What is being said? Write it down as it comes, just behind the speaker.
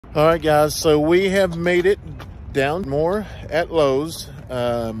All right, guys, so we have made it down more at Lowe's.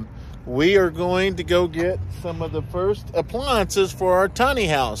 We are going to go get some of the first appliances for our tiny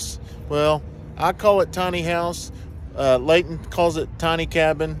house. Well, I call it tiny house. Leighton calls it tiny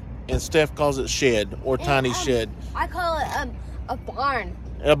cabin, and Steph calls it shed or tiny shed. I call it a barn.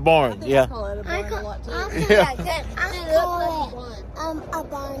 A barn, yeah. I call it a barn a lot too. Yeah. I call it a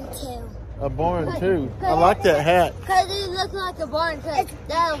barn too. A barn too. I like that hat. Cause it looks like a barn. Cause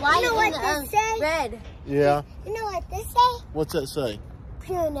the light and the red. Yeah. You know what this say? What's that say?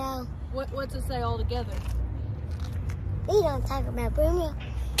 Bruno. What's it say all together? We don't talk about Bruno.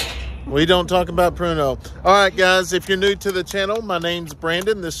 We don't talk about Pruno. All right, guys, if you're new to the channel, my name's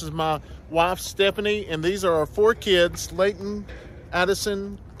Brandon. This is my wife, Stephanie, and these are our 4 kids, Leighton,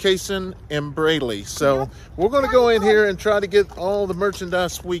 Addison, Kayson, and Braylee. So we're going to go in here and try to get all the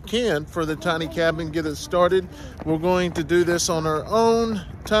merchandise we can for the tiny cabin, get it started. We're going to do this on our own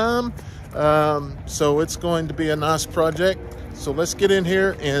time, so it's going to be a nice project. So let's get in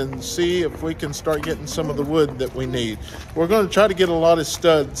here and see if we can start getting some of the wood that we need. We're going to try to get a lot of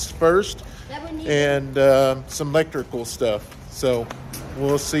studs first and some electrical stuff. So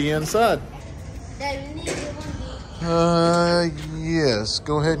we'll see you inside. Yes,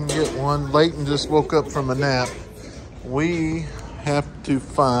 go ahead and get one. Leighton just woke up from a nap. We have to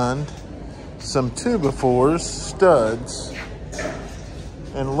find some 2x4s, studs.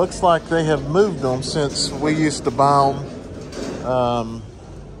 And it looks like they have moved them since we used to buy them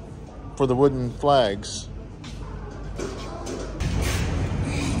for the wooden flags.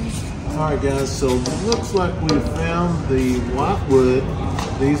 All right, guys, so it looks like we found the white wood.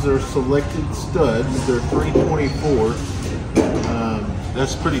 These are selected studs. They're $3.24.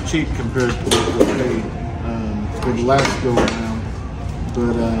 That's pretty cheap compared to what we paid for the last go around.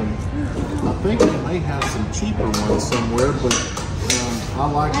 But I think we may have some cheaper ones somewhere, but I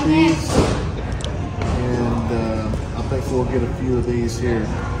like these, and I think we'll get a few of these here.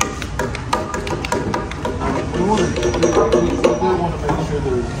 We want to make sure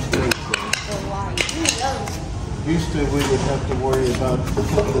they're straight. Used to, we would have to worry about the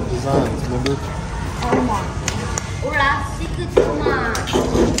designs, remember?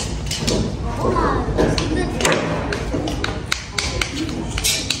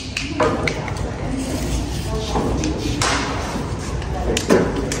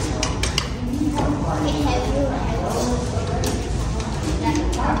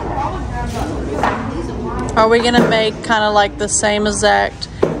 Are we gonna make kind of like the same exact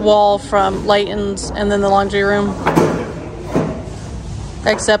wall from Leighton's and then the laundry room?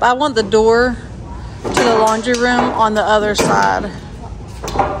 Except I want the door to the laundry room on the other side.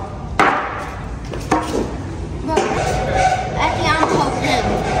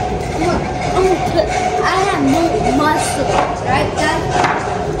 I have more muscle, right, guys?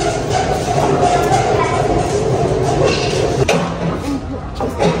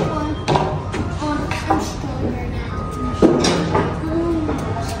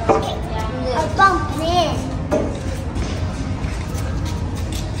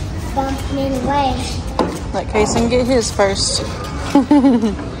 Let Kayson get his first. There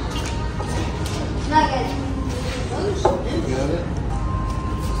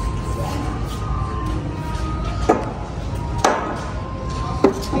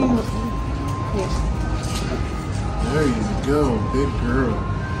you go, big girl.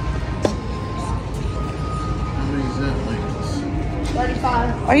 How many is that, Lance?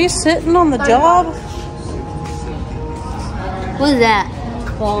 35. Are you sitting on the job? What is that?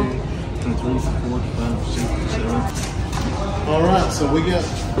 3, 4, 5, 6, 7. All right, so we got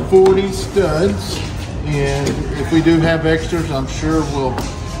 40 studs, and if we do have extras, I'm sure we'll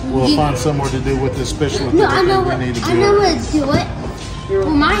find somewhere to do with this special equipment I know we need to do. I know where to do it. For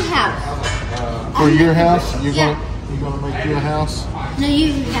my house. For your house? You're gonna make your house? No,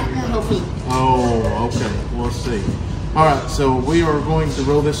 you have to help me. Oh, okay. We'll see. All right, so we are going to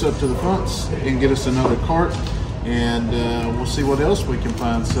roll this up to the fronts and get us another cart, and we'll see what else we can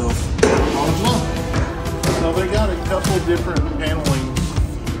find. So, all is well. So they got a couple different paneling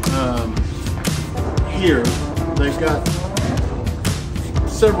here. They've got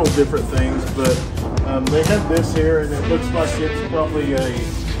several different things, but they have this here, and it looks like it's probably a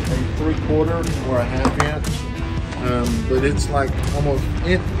 3/4 or a 1/2 inch. But it's like almost,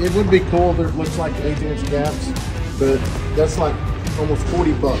 it would be cool if it looks like 8-inch gaps, but that's like almost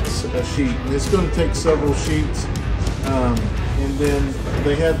 $40 a sheet. And it's going to take several sheets. And then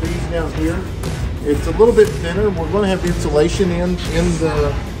they have these down here. It's a little bit thinner. We're going to have insulation in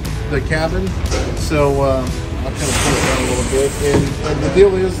the cabin. So I'll kind of push it down a little bit. And the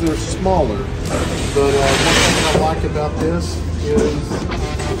deal is they're smaller. But one thing I like about this is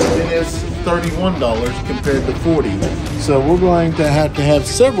is $31 compared to $40. So we're going to have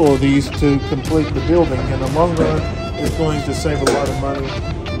several of these to complete the building. In the long run, it's going to save a lot of money.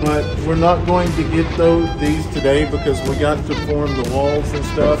 But we're not going to get these today because we got to form the walls and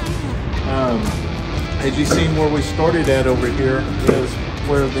stuff. As you seen, where we started at over here is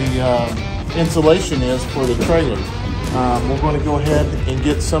where the insulation is for the trailer. We're going to go ahead and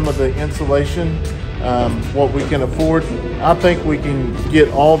get some of the insulation, what we can afford. I think we can get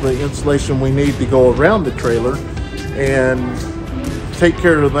all the insulation we need to go around the trailer and take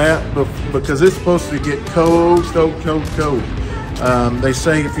care of that because it's supposed to get cold. They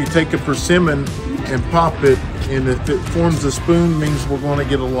say if you take a persimmon and pop it, and if it forms a spoon, means we're going to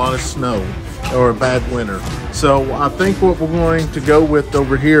get a lot of snow or a bad winter. So I think what we're going to go with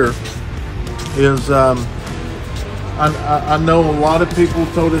over here is, I know a lot of people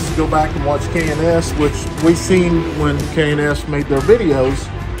told us to go back and watch K&S, which we seen when K&S made their videos,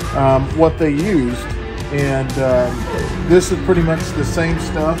 what they used. And this is pretty much the same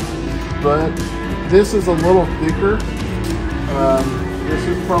stuff, but this is a little thicker. This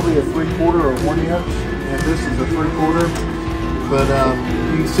is probably a 3/4 or 1 inch, and this is a 3/4. But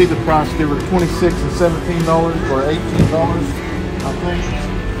you can see the price. They were $26 and $17 or $18, I think.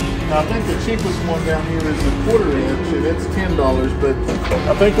 Now, I think the cheapest one down here is a 1/4 inch, and it's $10. But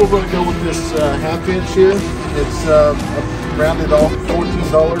I think we're going to go with this 1/2 inch here. It's rounded off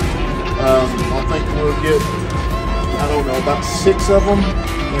 $14. I think we'll get, I don't know, about 6 of them,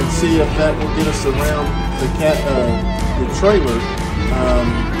 and see if that will get us around the trailer.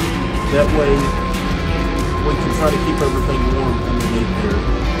 That way we can try to keep everything warm underneath there.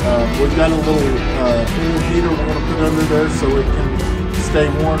 We've got a little air heater we're going to put under there so it can stay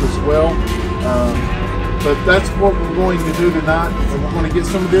warm as well. But that's what we're going to do tonight, and we're going to get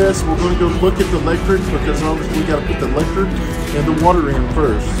some of this. We're going to go look at the electric because obviously we got to put the electric and the water in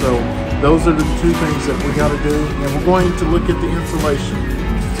first. So those are the two things that we got to do, and we're going to look at the insulation.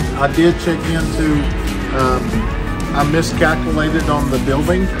 I did check into, I miscalculated on the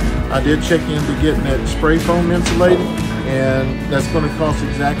building. I did check into getting that spray foam insulated, and that's going to cost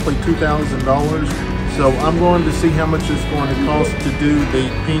exactly $2,000. So I'm going to see how much it's going to cost to do the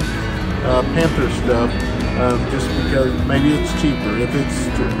Pink Panther stuff, just because maybe it's cheaper. If it's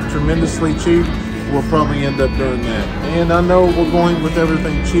tremendously cheap, we'll probably end up doing that. And I know we're going with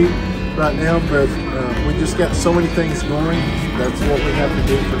everything cheap right now, but we just got so many things going. That's what we have to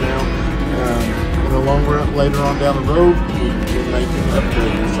do for now. In the long run, later on down the road, we'll make an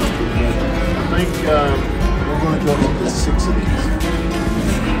upgrade or something. But I think we're going to go with 6 of these.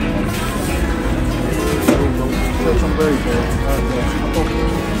 Set some very good.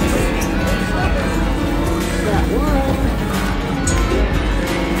 That one.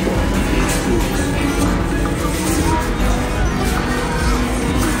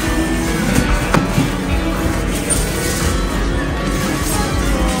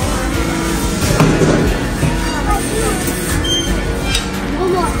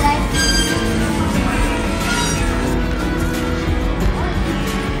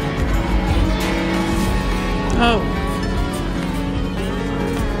 Oh.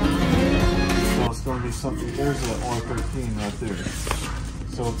 So it's going to be something. There's an R13 right there.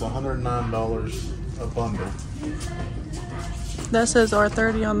 So it's $109 a bundle. That says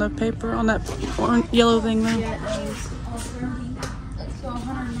R30 on the paper, on that yellow thing though. Yeah, it does. Let's go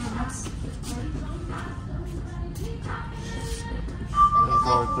 $109. That's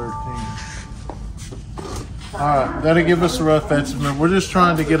R13. Alright, that'll give us a rough estimate. We're just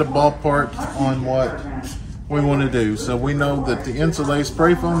trying to get a ballpark on what we want to do. So we know that the insulation,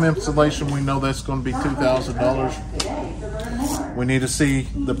 spray foam insulation, we know that's going to be $2,000. We need to see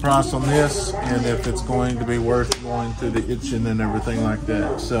the price on this and if it's going to be worth going through the itching and everything like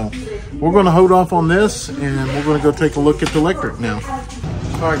that. So we're going to hold off on this, and we're going to go take a look at the electric now.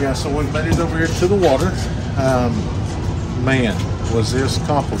 All right, guys, so we made it over here to the water. Man, was this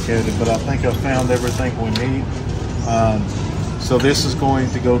complicated, but I think I found everything we need. So this is going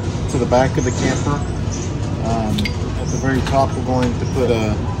to go to the back of the camper. At the very top, we're going to put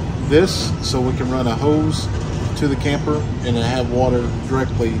this so we can run a hose to the camper and have water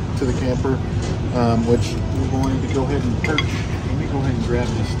directly to the camper, which we're going to go ahead and purchase. Let me go ahead and grab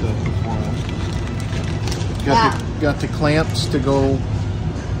this stuff before I got the clamps to go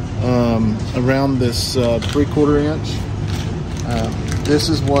around this 3/4 inch. This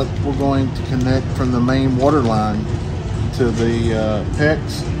is what we're going to connect from the main water line to the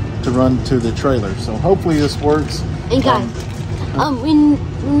PEX to run to the trailer. So hopefully this works. And guys, we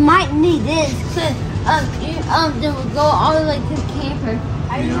might need this because then we'll go all the way to the camper.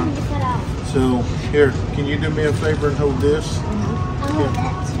 I didn't even get that out. So here, can you do me a favor and hold this? I want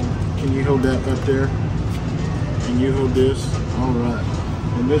that too. Can you hold that up there? And you hold this. All right.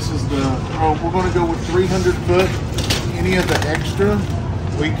 And this is the, oh, we're going to go with 300 foot. Any of the extra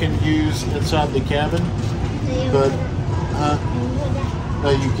we can use inside the cabin. But,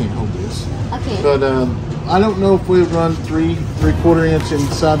 no, you can't hold this. Okay. But I don't know if we run 3/4 inch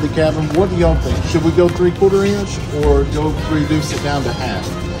inside the cabin. What do y'all think? Should we go 3/4 inch or go reduce it down to half?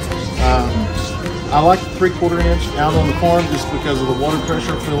 I like 3/4 inch out on the farm just because of the water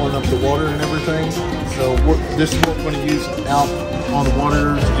pressure filling up the water and everything. So this is what we're going to use out on the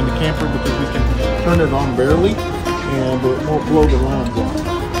water in the camper because we can turn it on barely and it won't blow the lines off.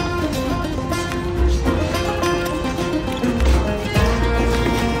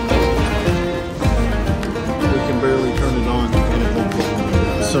 We can barely turn it on and it won't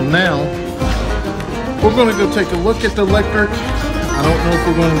blow. So now we're going to go take a look at the electric. I don't know if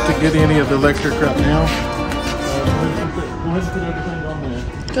we're going to get any of the electric right now. Go ahead and put everything on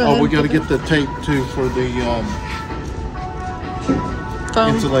there. Oh, we got to get the tape too for the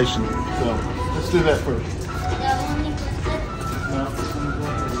Foam. insulation. So let's do that first.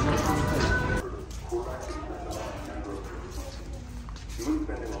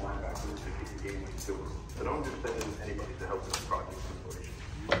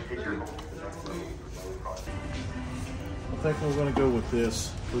 I think we're going to go with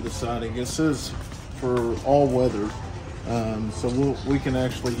this for the siding. It says for all weather, so we can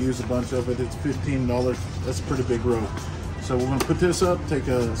actually use a bunch of it. It's $15. That's a pretty big rope. So we're going to put this up, take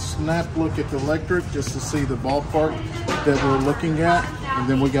a snap look at the electric just to see the ballpark that we're looking at, and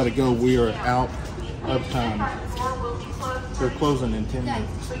then we got to go. We are out of time. They're closing in 10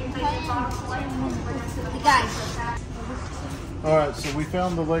 minutes. All right, so we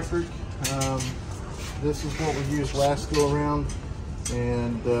found the electric. This is what we used last go around,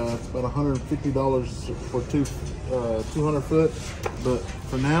 and it's about $150 for 200 foot. But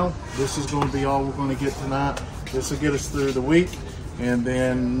for now, this is going to be all we're going to get tonight. This will get us through the week, and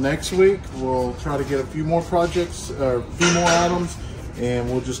then next week we'll try to get a few more projects or a few more items, and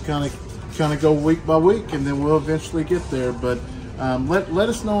we'll just kind of go week by week, and then we'll eventually get there. But let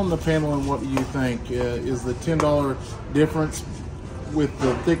us know on the panel and what you think. Is the $10 difference with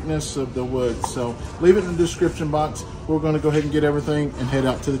the thickness of the wood? So leave it in the description box. We're going to go ahead and get everything and head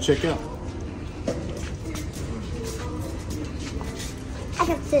out to the checkout. I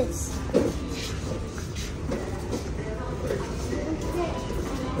got this.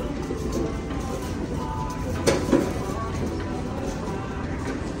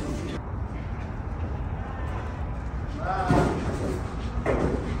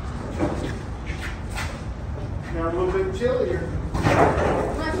 Now a little bit chillier.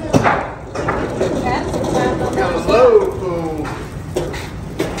 Got a load full.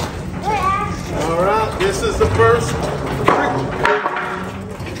 All right, this is the first trick.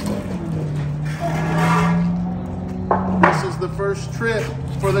 This is the first trip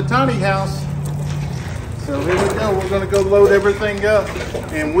for the tiny house. So here we go. We're going to go load everything up,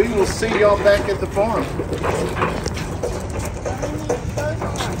 and we will see y'all back at the farm.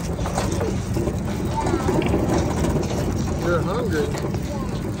 You're hungry.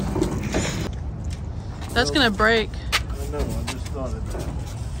 That's gonna break. I know, I just thought of that.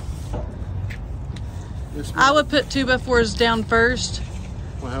 I would put 2x4s down first.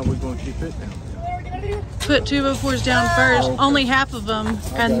 Well, how are we going to keep it down? Put 2x4s down first, okay. Only half of them,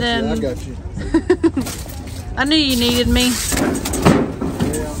 and then. I got you. I knew you needed me.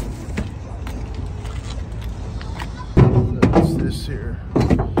 Yeah. What's this here?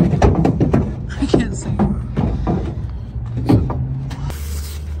 I can't see.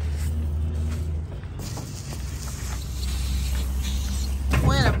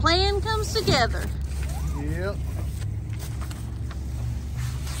 When a plan comes together. Yep.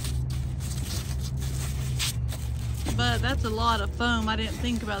 But that's a lot of foam. I didn't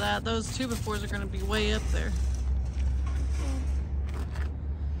think about that. Those 2x4s are going to be way up there.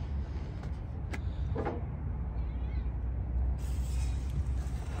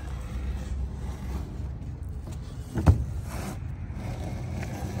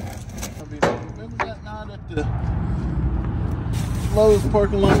 Remember that night at the Lowe's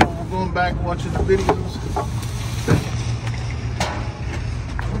parking lot when we're going back watching the videos?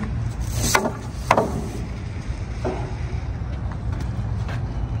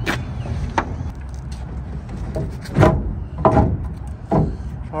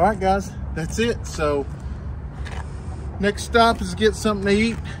 All right, guys, that's it. So next stop is get something to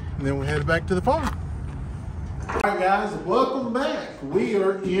eat, and then we'll head back to the farm. All right, guys, welcome back. We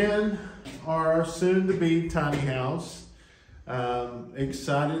are in our soon-to-be tiny house.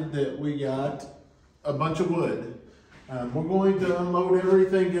 Excited that we got a bunch of wood. We're going to unload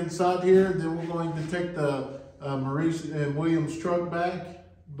everything inside here. Then we're going to take the Maurice and William's truck back.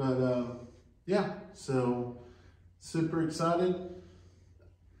 But yeah, so super excited.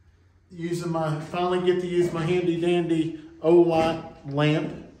 Finally get to use my handy dandy Olight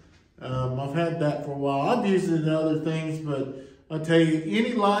lamp. I've had that for a while. I've used it in other things, but I'll tell you,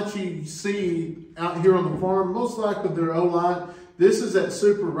 any lights you see out here on the farm, most likely they're Olight. This is that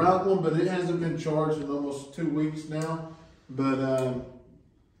super bright one, but it hasn't been charged in almost 2 weeks now. But I'll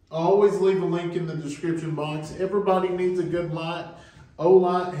always leave a link in the description box. Everybody needs a good light.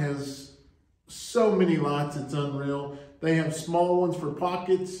 Olight has so many lights, it's unreal. They have small ones for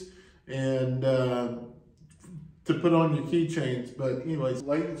pockets and to put on your keychains. But anyways,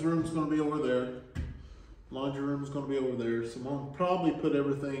 Leighton's room's gonna be over there. Laundry room's gonna be over there. So I'm gonna probably put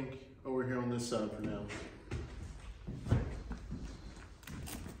everything over here on this side for now.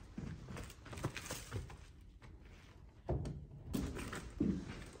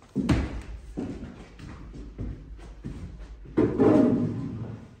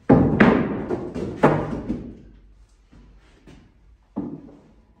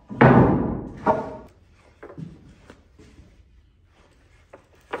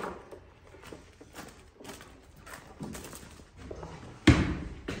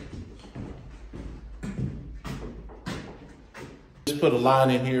 Put a line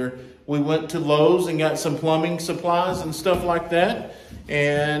in here. We went to Lowe's and got some plumbing supplies and stuff like that,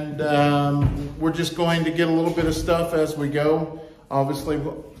 and we're just going to get a little bit of stuff as we go. Obviously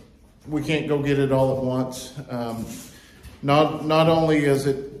we can't go get it all at once. Not only is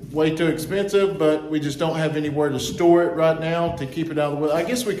it way too expensive, but we just don't have anywhere to store it right now to keep it out of the way. I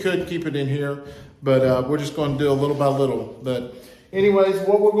guess we could keep it in here, but we're just going to do a little by little. But anyways,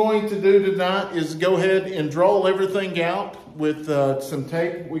 what we're going to do tonight is go ahead and draw everything out with some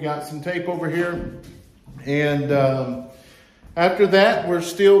tape. We got some tape over here. And after that, we're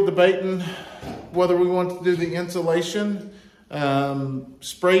still debating whether we want to do the insulation,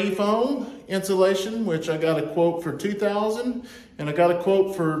 spray foam insulation, which I got a quote for $2,000 and I got a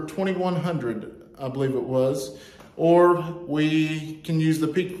quote for $2,100, I believe it was. Or we can use the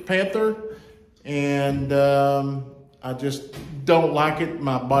Pink Panther, and I just don't like it.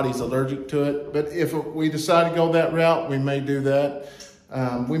 My body's allergic to it. But if we decide to go that route, we may do that.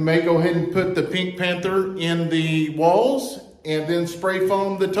 We may go ahead and put the Pink Panther in the walls and then spray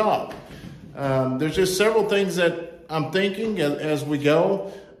foam the top. There's just several things that I'm thinking as we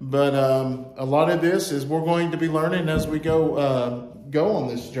go. But a lot of this is we're going to be learning as we go on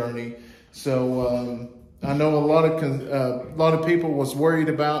this journey. So I know a lot of people was worried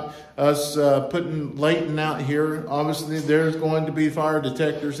about us putting Leighton out here. Obviously, there's going to be fire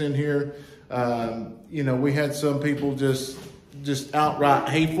detectors in here. You know, we had some people just outright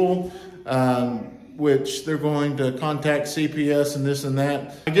hateful, which they're going to contact CPS and this and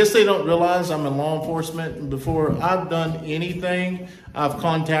that. I guess they don't realize I'm in law enforcement, and before I've done anything, I've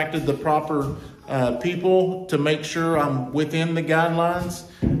contacted the proper people to make sure I'm within the guidelines.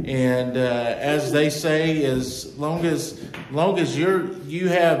 And as they say, as long as you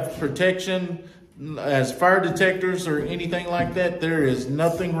have protection as fire detectors or anything like that, there is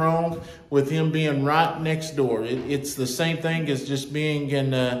nothing wrong with him being right next door. It's the same thing as just being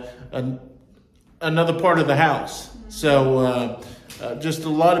in another part of the house. So just a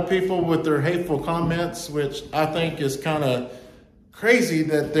lot of people with their hateful comments, which I think is kind of crazy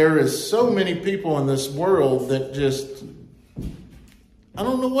that there is so many people in this world that just, I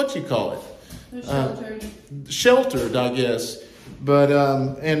don't know what you call it. They're sheltered. Sheltered, I guess. But,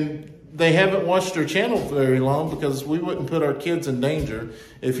 and they haven't watched our channel very long because we wouldn't put our kids in danger.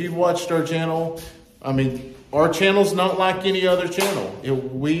 If you've watched our channel, I mean, our channel's not like any other channel.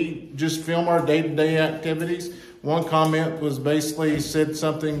 We just film our day-to-day activities. One comment was basically said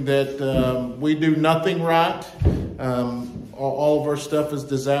something that we do nothing right. All of our stuff is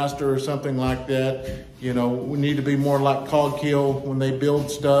disaster or something like that. You know, we need to be more like Cogkill when they build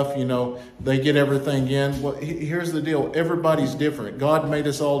stuff. You know, they get everything in. Well, here's the deal. Everybody's different. God made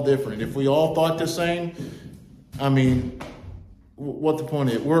us all different. If we all thought the same, I mean, what the point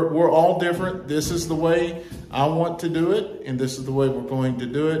is? We're all different. This is the way I want to do it, and this is the way we're going to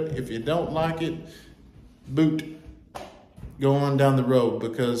do it. If you don't like it, boot. Go on down the road,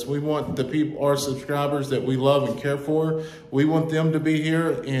 because we want the people, our subscribers that we love and care for, we want them to be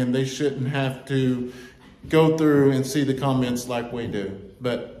here, and they shouldn't have to go through and see the comments like we do.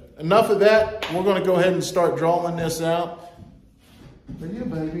 But enough of that. We're going to go ahead and start drawing this out. For you,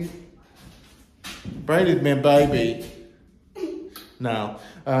 baby. Braided man, baby. No.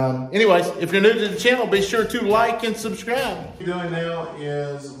 Anyways, if you're new to the channel, be sure to like and subscribe. What we're doing now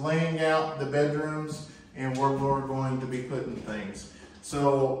is laying out the bedrooms and where we're going to be putting things.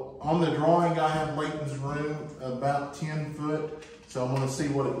 So on the drawing, I have Leighton's room about 10 foot. So I'm going to see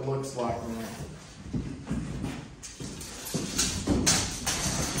what it looks like now.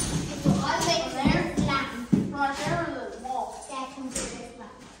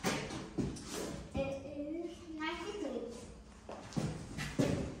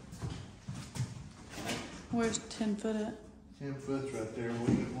 Where's 10 foot at? 10 foot's right there. We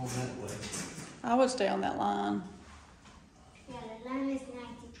can go that way. I would stay on that line. Yeah, the line is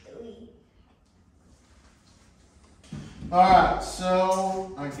 93. Alright,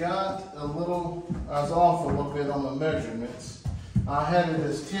 so I was off a little bit on the measurements. I had it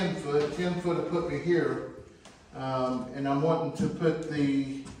as 10 foot. 10 foot would put me here. And I'm wanting to put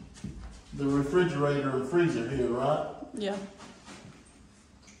the refrigerator and freezer here, right? Yeah.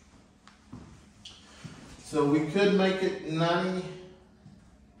 So we could make it 90.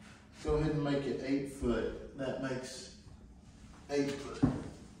 Go ahead and make it 8 foot. That makes 8 foot.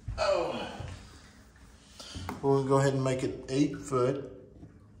 Oh. We'll go ahead and make it 8 foot.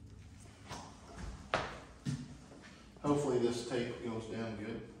 Hopefully this tape goes down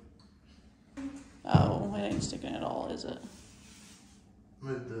good. Oh, it ain't sticking at all, is it?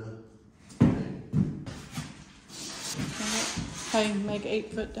 With the Hey, make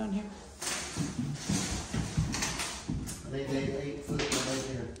 8 foot down here. I need 8 foot right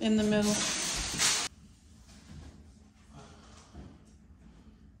here. In the middle.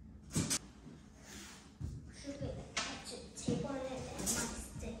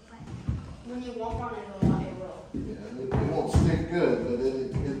 When you walk on it, it will. Yeah, it won't stick good, but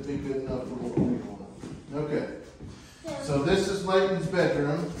it'll be good enough for what we want. Okay. So this is Leighton's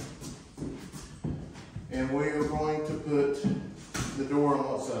bedroom. And we are going to put the door on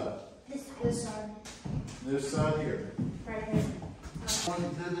what side? This side. This side here. Right here.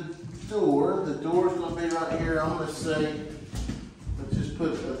 Going to the door. The door's going to be right here. I'm going to say, let's just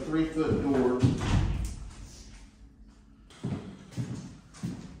put a 3 foot door.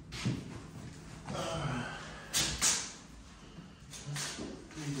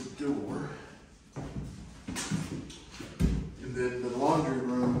 The door. And then the laundry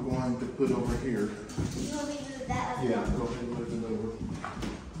room we're going to put over here. You want me to do that? Yeah, go ahead and move it over.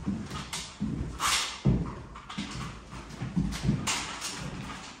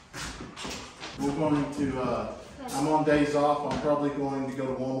 We're going to, I'm on days off. I'm probably going to go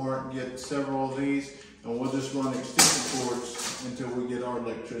to Walmart and get several of these, and we'll just run extension cords until we get our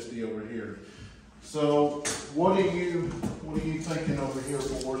electricity over here. So, what are you thinking over here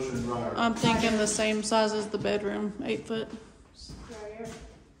for washer and dryer? I'm thinking the same size as the bedroom, 8 foot. Right here.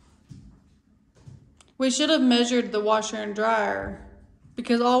 We should have measured the washer and dryer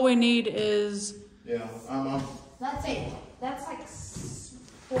because all we need is. Yeah, That's it. That's like.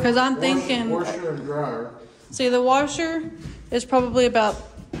 Because I'm thinking. Washer and dryer. See, the washer is probably about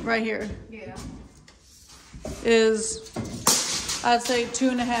right here. Yeah. Is, I'd say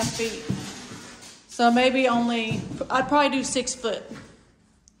 2.5 feet. So maybe I'd probably do 6 foot.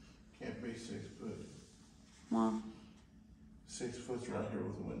 Can't be 6 foot. Well, 6 foot's right here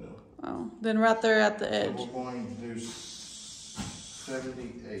with the window. oh, then right there at the So edge. we're going to do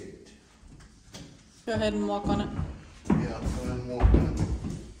 78. Go ahead and walk on it. Yeah, go ahead and walk on it.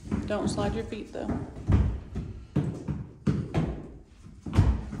 Don't slide your feet though.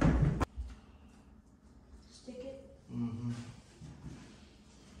 Stick it. Mm-hmm.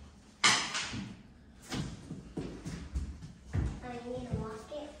 I need to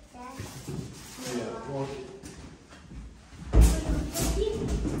walk it, Dad. Yeah, walk it.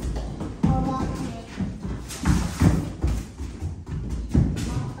 I'll walk it.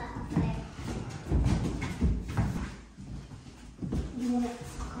 Walk that way. You want it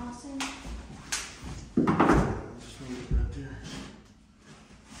crossing? Just leave it right there.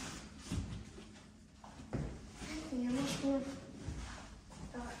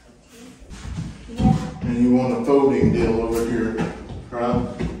 Yeah. And you want a folding deal over here, right?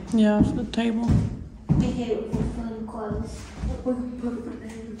 Yeah, for the table. We hit it with fun clothes. We can put it right there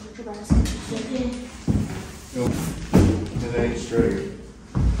and put your basket. No, it ain't straight.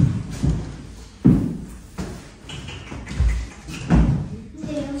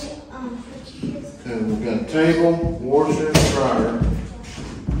 Okay, we've got table, washer, and dryer.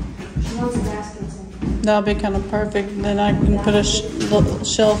 She wants the baskets in. That'll be kind of perfect. Then I can put a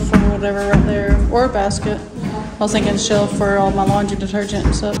shelf or whatever right there, or a basket. I was thinking shelf for all my laundry detergent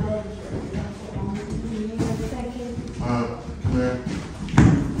and stuff. Come here.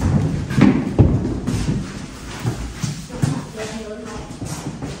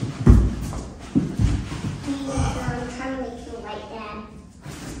 Trying to make you right, Dad.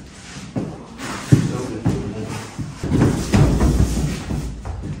 Okay.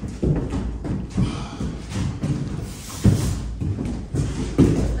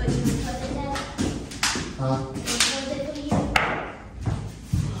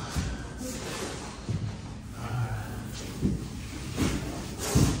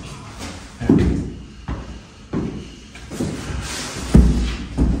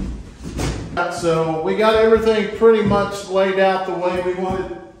 right, so we got everything pretty much laid out the way we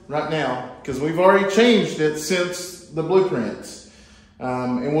want it right now, because we've already changed it since the blueprints.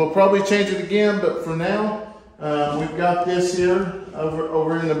 And we'll probably change it again, but for now, we've got this here.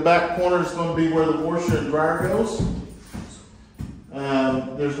 Over in the back corner is going to be where the washer and dryer goes.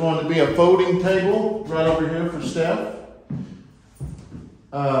 There's going to be a folding table right over here for Steph.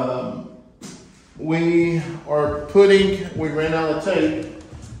 We ran out of tape,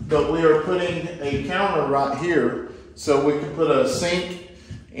 but we are putting a counter right here so we can put a sink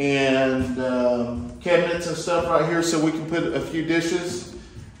and cabinets and stuff right here, so we can put a few dishes.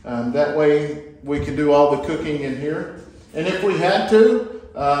 That way we can do all the cooking in here. And if we had to,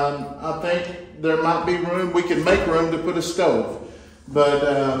 I think there might be room, we can make room to put a stove.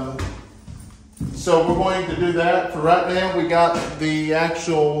 But so we're going to do that. For right now, we got the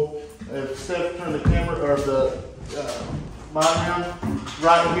actual, if Steph turn the camera or the light down,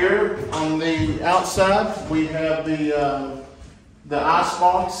 right here on the outside, we have the ice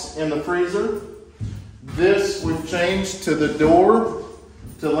box and the freezer. This we've changed to the door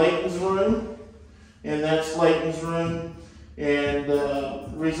to Leighton's room, and that's Leighton's room. And the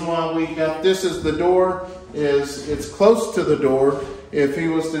reason why we got this as the door is it's close to the door if he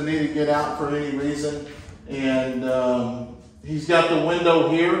was to need to get out for any reason. And he's got the window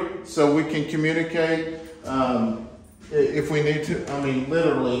here so we can communicate if we need to. I mean,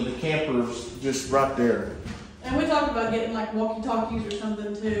 literally, the camper's just right there. And we talked about getting like walkie-talkies or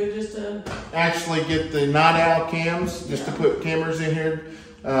something too, just to actually get the night owl cams, just to put cameras in here,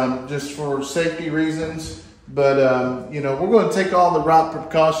 just for safety reasons. But you know, we're going to take all the right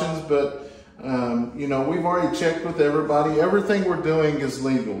precautions. But you know, we've already checked with everybody. Everything we're doing is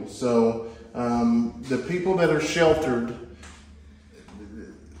legal. So the people that are sheltered,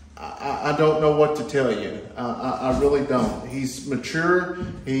 I don't know what to tell you. I really don't. He's mature.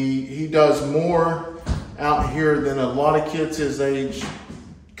 He does more out here than a lot of kids his age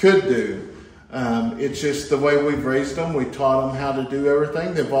could do. It's just the way we've raised them. We taught them how to do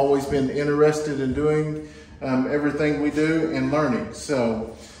everything. They've always been interested in doing everything we do and learning.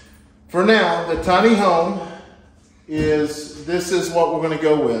 So for now, the tiny home this is what we're going to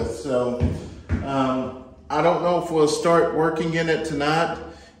go with. So I don't know if we'll start working in it tonight.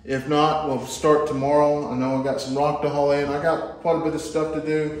 If not, we'll start tomorrow. I know I got some rock to haul in. I got quite a bit of stuff to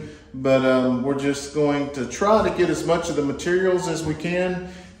do, but we're just going to try to get as much of the materials as we can,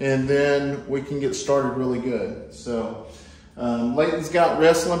 and then we can get started really good. So Leighton's got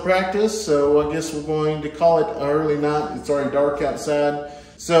wrestling practice, so I guess we're going to call it early night. It's already dark outside.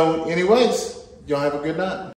 So anyways, y'all have a good night.